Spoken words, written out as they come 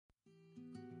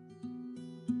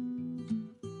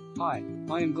Hi,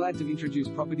 I am glad to introduce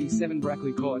Property 7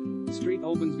 Brackley Court, Street,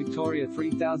 Albans, Victoria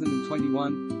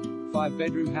 3021.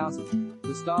 5-bedroom house.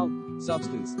 The style,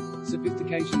 substance,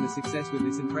 sophistication. The success with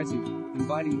this impressive,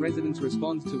 inviting residence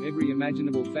responds to every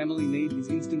imaginable family need is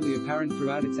instantly apparent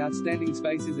throughout its outstanding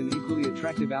spaces and equally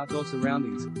attractive outdoor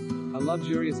surroundings. A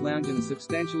luxurious lounge and a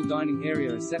substantial dining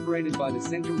area are separated by the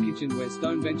central kitchen where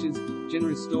stone benches,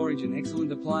 generous storage and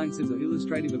excellent appliances are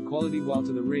illustrative of quality, while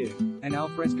to the rear, an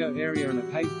alfresco area and a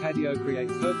paved patio create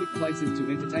perfect places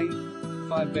to entertain.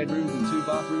 5 bedrooms and 2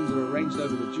 bathrooms are arranged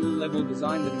over the dual-level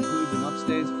design that includes an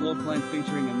upstairs floor plan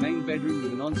featuring a main bedroom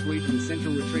with an ensuite and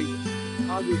central retreat.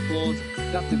 Hardwood floors,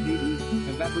 ducted heating,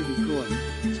 evaporative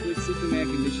cooling, split system air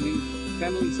conditioning,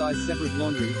 family-size separate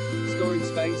laundry, storage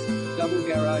space, double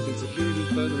garage and security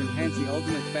further enhance the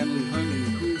ultimate family home in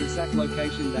the cul-de-sac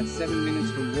location. That's 7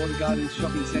 minutes from Water Gardens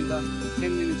Shopping Centre,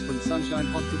 10 minutes from Sunshine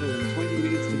Hospital and 20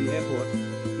 minutes to the airport.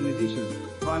 In addition,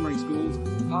 primary schools,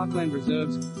 parkland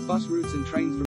reserves, bus routes and trains from